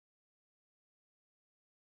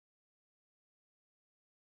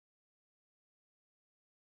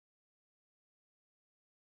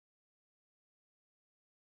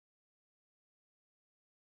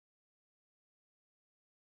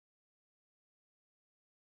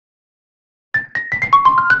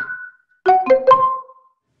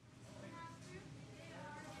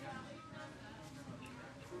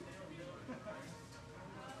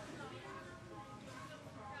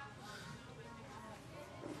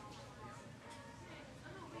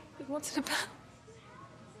What's it about?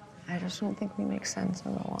 I just don't think we make sense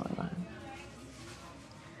in the long run.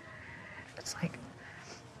 It's like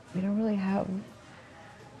we don't really have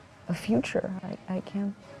a future. I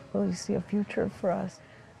can't really see a future for us.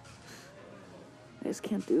 I just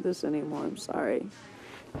can't do this anymore. I'm sorry.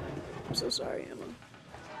 I'm so sorry, Emma.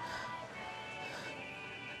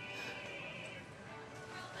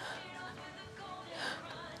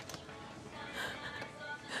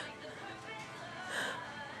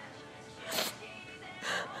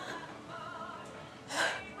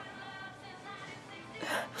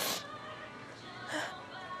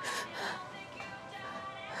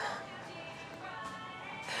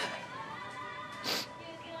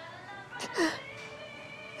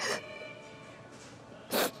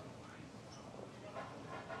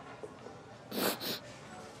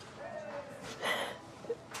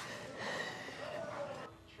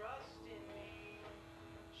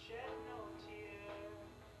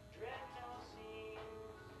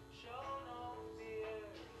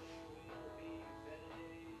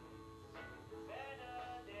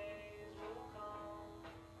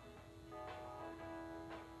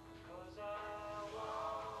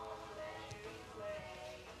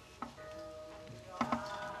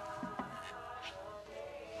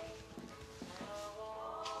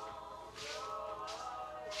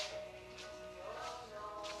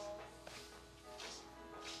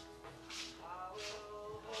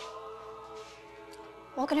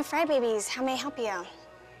 Welcome to Fry Babies. How may I help you?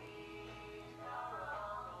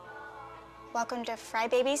 Welcome to Fry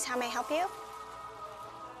Babies. How may I help you?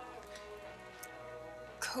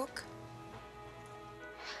 Coke?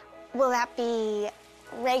 Will that be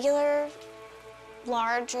regular,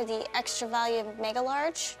 large, or the extra value mega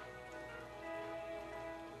large?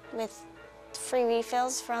 With free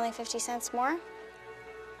refills for only 50 cents more?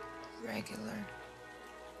 Regular.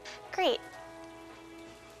 Great.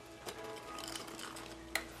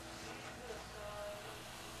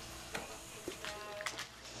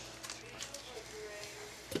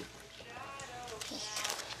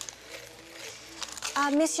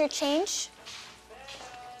 Miss, your change?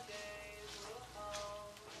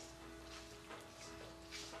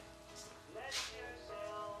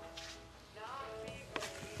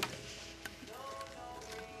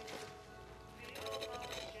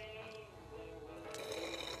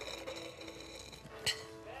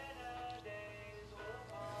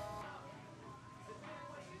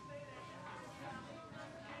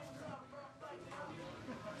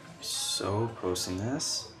 So, posting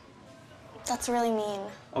this? That's really mean.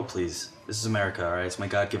 Oh, please. This is America, all right? It's my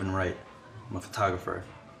God-given right. I'm a photographer.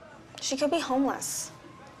 She could be homeless.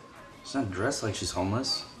 She's not dressed like she's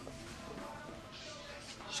homeless.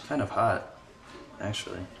 She's kind of hot,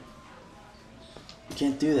 actually. You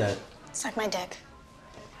can't do that. Suck my dick.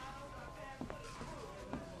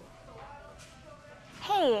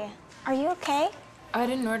 Hey, are you okay? I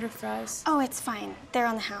didn't order fries. Oh, it's fine. They're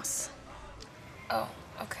on the house. Oh,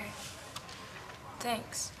 okay.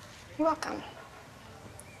 Thanks. You're welcome.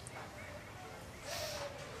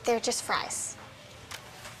 They're just fries.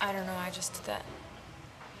 I don't know, I just did that.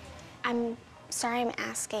 I'm sorry I'm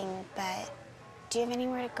asking, but do you have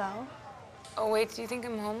anywhere to go? Oh, wait, do you think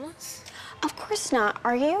I'm homeless? Of course not.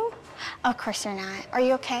 Are you? Of course you're not. Are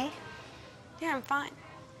you okay? Yeah, I'm fine.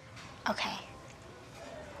 Okay.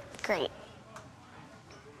 Great.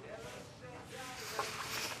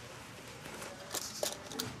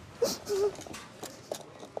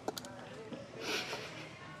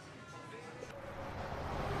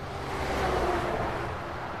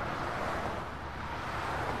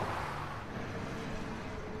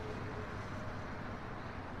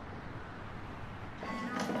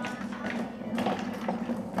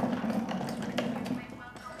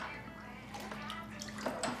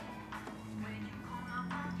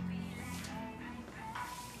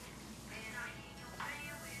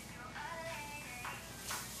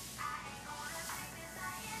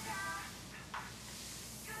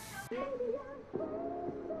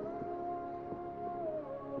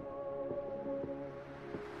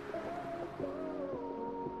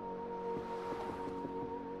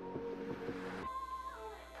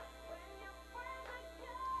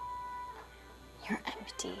 You're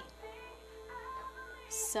empty.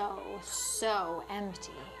 So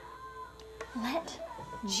empty. Let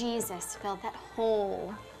Jesus fill that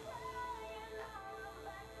hole.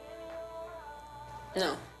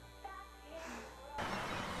 No.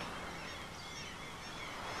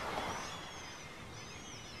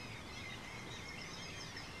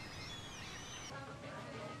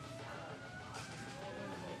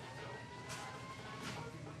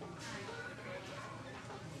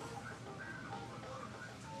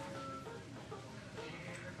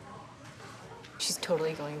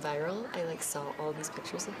 totally going viral. I like saw all these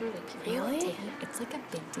pictures of her. Like people Really? taking it. It's like a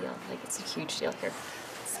big deal. Like it's a huge deal here.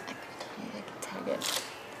 I can like tag it.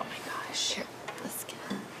 Oh my gosh. Here, let's get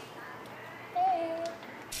it.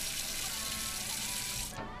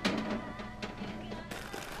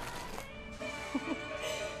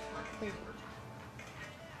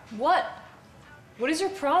 What? What is your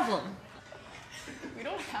problem? We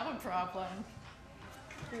don't have a problem.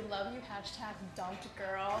 We love you, hashtag dumped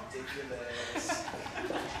girl. Ridiculous.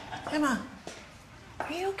 Emma,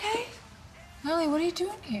 are you okay? Lily, what are you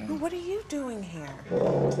doing here? What are you doing here?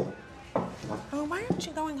 Oh, why aren't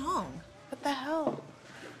you going home? What the hell?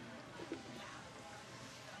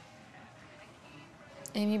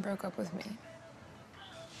 Amy broke up with me.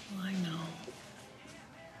 Well, I know.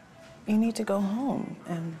 You need to go home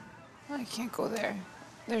and... I can't go there.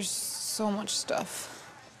 There's so much stuff.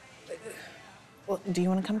 Well, do you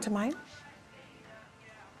want to come to mine?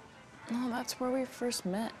 No, that's where we first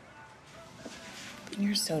met.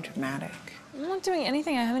 You're so dramatic. I'm not doing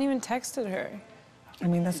anything. I haven't even texted her. I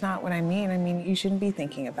mean, that's not what I mean. I mean, you shouldn't be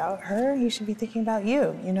thinking about her. You should be thinking about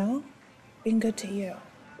you know? Being good to you.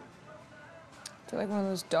 They're like one of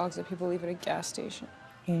those dogs that people leave at a gas station.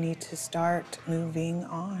 You need to start moving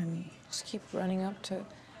on. Just keep running up to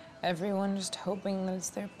everyone, just hoping that it's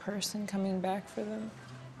their person coming back for them.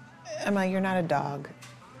 Emma, you're not a dog.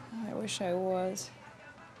 I wish I was.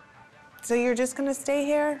 So you're just gonna stay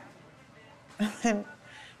here? And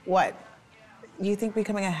what? You think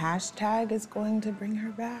becoming a hashtag is going to bring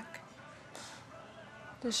her back?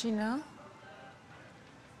 Does she know?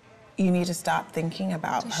 You need to stop thinking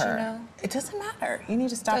about Does her. she know? It doesn't matter. You need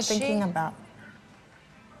to stop Does thinking she? about...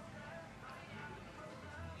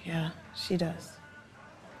 Yeah, she does.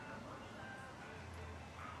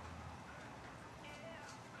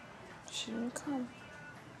 She didn't come.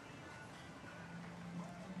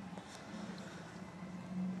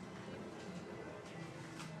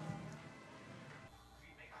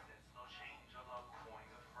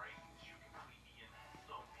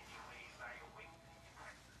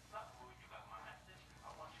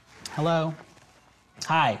 Hello.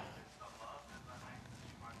 Hi.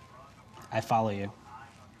 I follow you.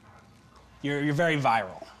 You're very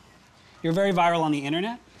viral. You're very viral on the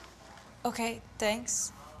internet. Okay,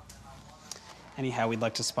 thanks. Anyhow, we'd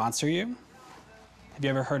like to sponsor you. Have you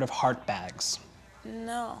ever heard of heart bags?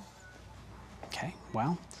 No. Okay,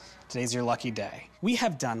 well, today's your lucky day. We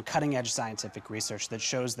have done cutting-edge scientific research that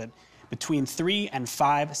shows that between 3 and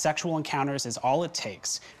 5 sexual encounters is all it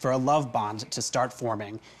takes for a love bond to start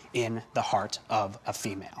forming in the heart of a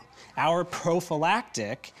female. Our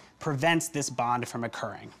prophylactic prevents this bond from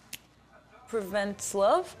occurring. Prevents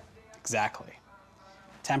love? Exactly.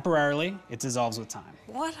 Temporarily, it dissolves with time.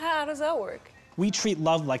 What? How does that work? We treat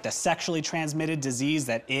love like the sexually transmitted disease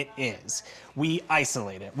that it is. We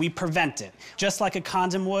isolate it, we prevent it, just like a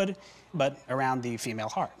condom would, but around the female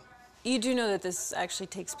heart. You do know that this actually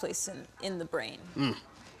takes place in the brain?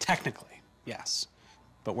 Technically, yes.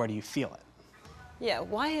 But where do you feel it? Yeah,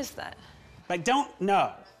 why is that? I don't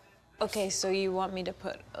know. Okay, so you want me to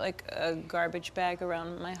put, like, a garbage bag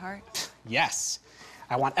around my heart? Yes.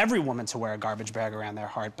 I want every woman to wear a garbage bag around their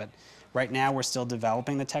heart, but right now we're still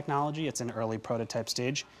developing the technology. It's in early prototype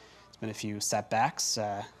stage. There's been a few setbacks.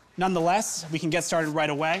 Nonetheless, we can get started right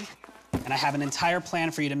away. And I have an entire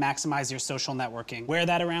plan for you to maximize your social networking. Wear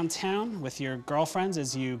that around town with your girlfriends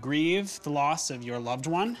as you grieve the loss of your loved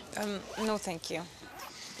one. No, thank you.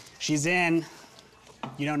 She's in.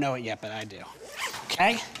 You don't know it yet, but I do.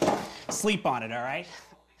 Okay? Sleep on it, all right?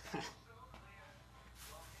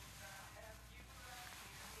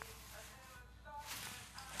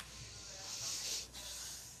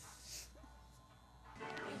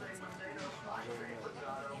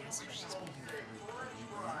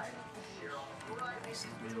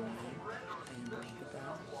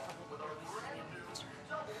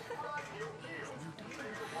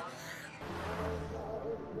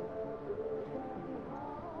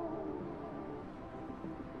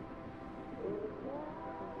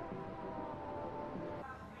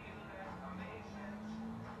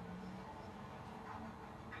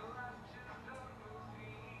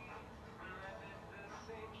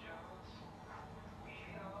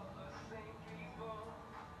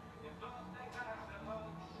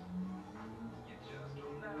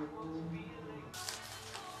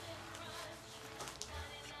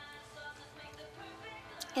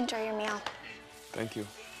 Enjoy your meal. Thank you.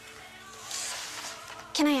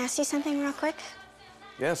 Can I ask you something real quick?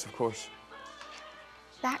 Yes, of course.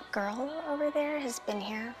 That girl over there has been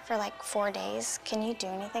here for like 4 days. Can you do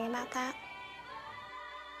anything about that?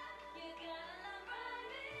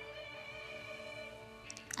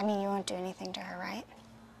 I mean, you won't do anything to her, right?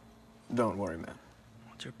 Don't worry, man.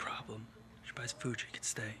 What's your problem? She buys food, she can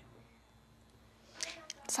stay.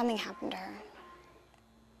 Something happened to her.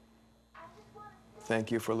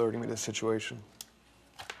 Thank you for alerting me to the situation.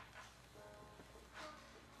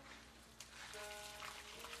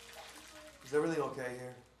 Is everything okay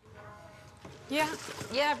here?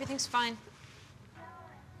 Yeah, everything's fine.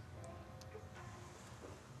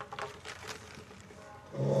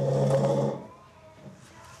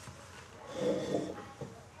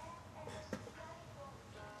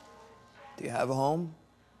 Do you have a home?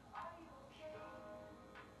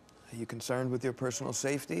 Are you concerned with your personal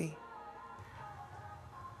safety?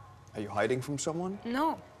 Are you hiding from someone?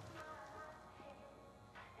 No.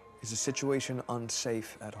 Is the situation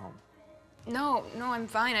unsafe at home? No, I'm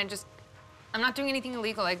fine. I'm not doing anything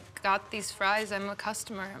illegal. I got these fries. I'm a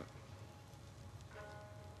customer.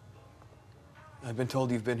 I've been told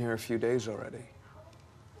you've been here a few days already.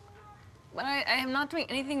 But I am not doing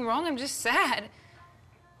anything wrong. I'm just sad.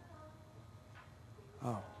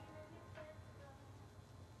 Oh.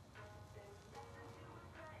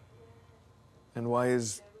 And why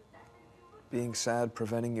is being sad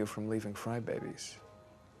preventing you from leaving Fry Babies?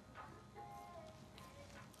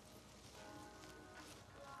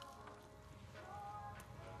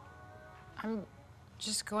 I'm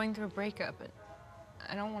just going through a breakup.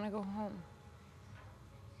 I don't want to go home.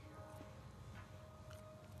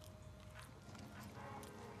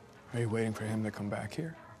 Are you waiting for him to come back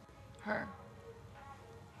here? Her.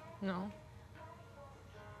 No.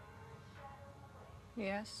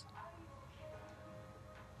 Yes.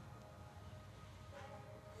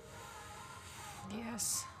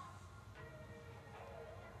 Yes.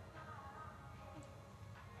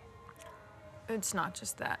 It's not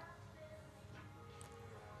just that.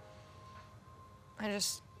 I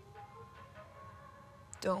just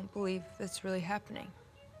don't believe it's really happening.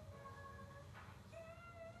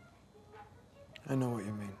 I know what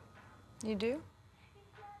you mean. You do?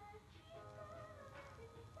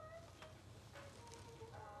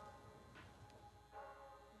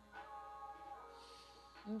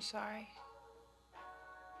 I'm sorry.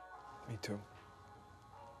 Me too.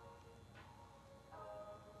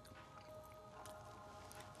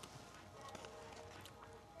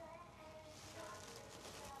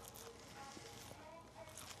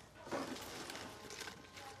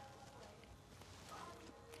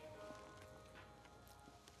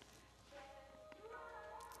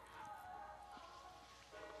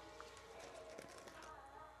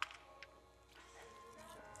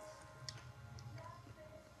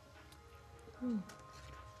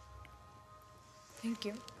 Thank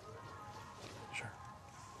you. Sure.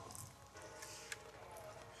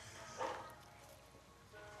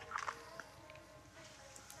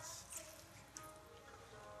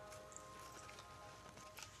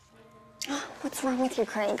 What's wrong with you,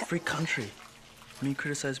 Craig? Free country. When you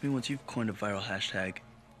criticize me once you've coined a viral hashtag.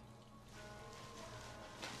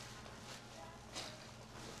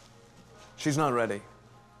 She's not ready.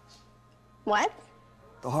 What?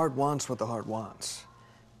 The heart wants what the heart wants.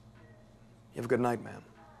 You have a good night, ma'am.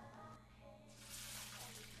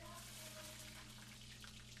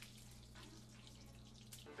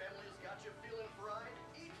 Family's got you feeling fried?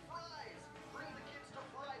 Eat fries! Bring the kids to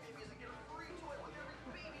Fry Babies and get a free toy with every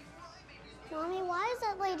baby Fry Babies. Mommy, why is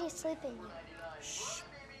that lady sleeping? Shh.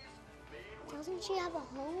 Doesn't she have a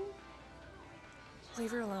home?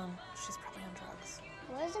 Leave her alone. She's probably on drugs.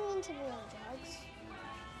 What does it mean to be on drugs?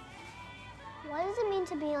 What does it mean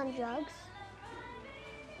to be on drugs?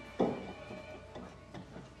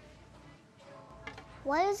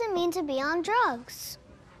 What does it mean to be on drugs?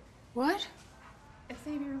 What?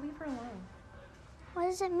 Xavier, leave her alone. What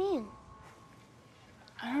does it mean?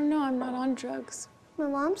 I don't know. I'm not on drugs. My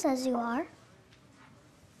mom says you are.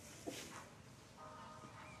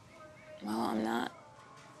 Well, I'm not.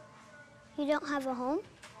 You don't have a home?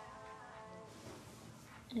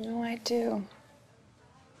 No, I do.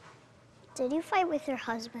 Did you fight with your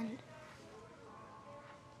husband?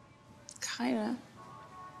 Kinda.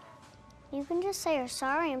 You can just say you're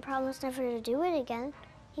sorry and promise never to do it again,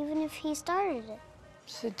 even if he started it.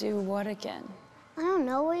 To do what again? I don't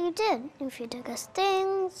know what you did. If you took us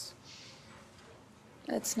things.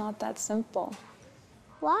 It's not that simple.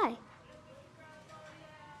 Why?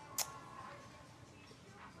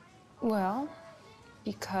 Well,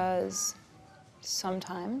 because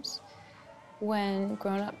sometimes when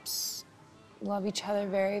grown-ups love each other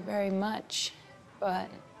very, very much, but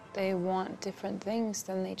they want different things,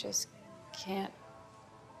 then they just can't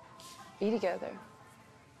be together.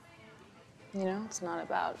 You know, it's not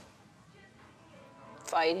about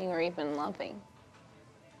fighting or even loving.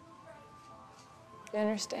 You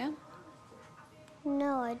understand?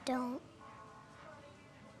 No, I don't.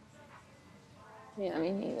 Yeah,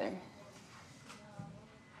 me neither.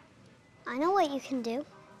 I know what you can do.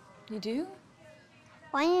 You do?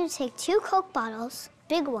 Why don't you take 2 Coke bottles,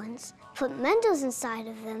 big ones, put Mentos inside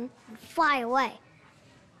of them, and fly away?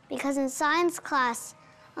 Because in science class,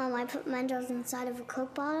 I put Mentos inside of a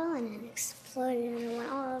Coke bottle and it exploded and it went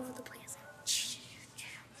all over the place.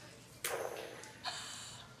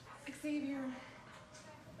 Xavier.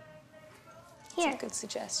 Here. That's a good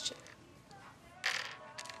suggestion.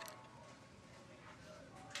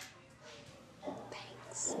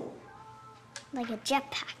 Thanks. Like a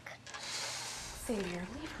jetpack. Xavier,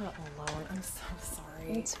 leave her alone. I'm so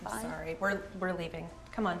sorry. It's fine. I'm sorry. We're leaving.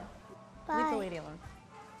 Come on. Bye. Leave the lady alone.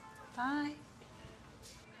 Bye.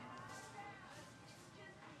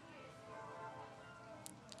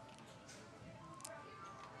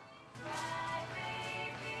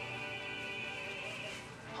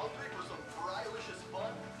 Hungry for some Fry-licious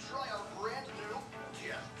fun? Try our brand new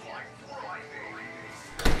Just Plain Fry Baby.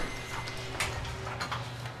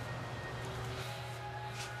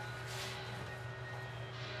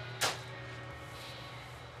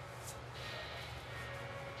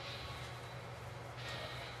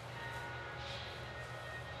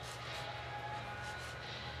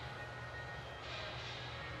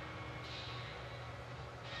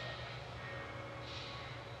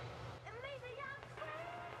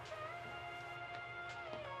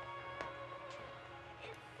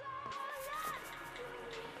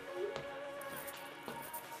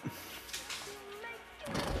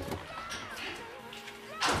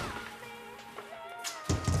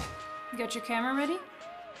 You got your camera ready?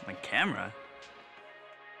 My camera?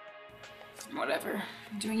 Whatever.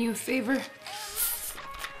 I'm doing you a favor.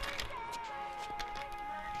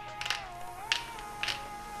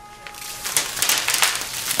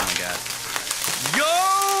 Oh my god. Yo!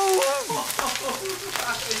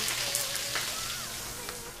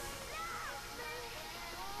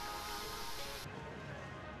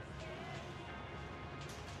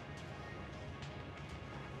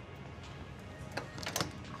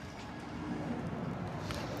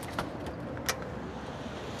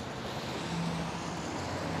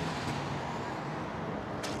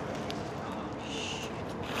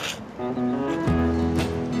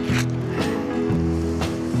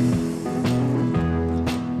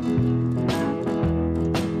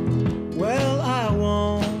 Well, I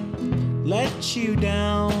won't let you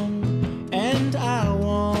down, and I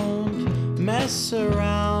won't mess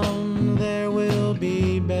around. There will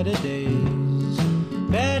be better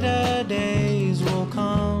days will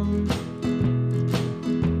come.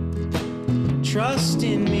 Trust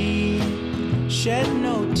in me, shed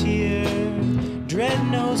no tear, dread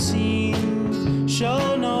no scene,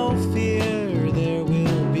 show no fear. There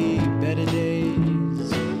will be better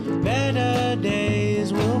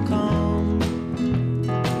days will come.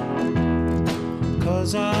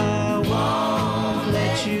 'Cause I won't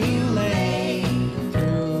let you lay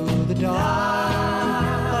through the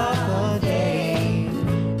dark of the day,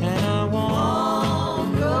 and I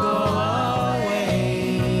won't go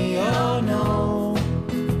away. Oh no,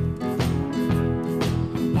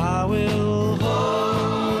 I will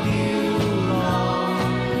hold you long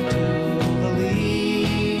till the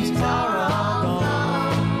leaves are all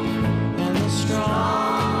gone and the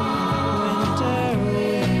strong winter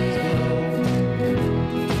winds blow.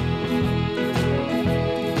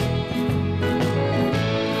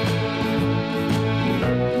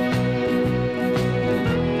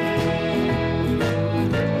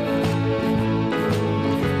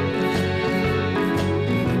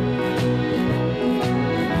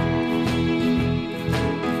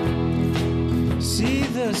 See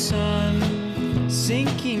the sun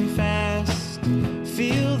sinking fast,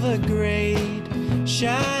 feel the great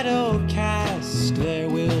shadow cast. There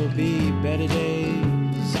will be better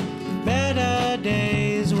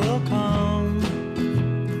days will come.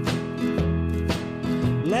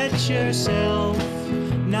 Let yourself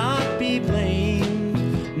not be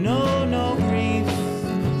blamed, no grief,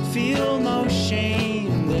 feel no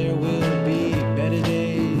shame. There will be better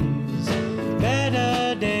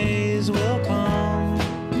days will come.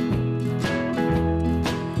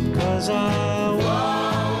 'Cause I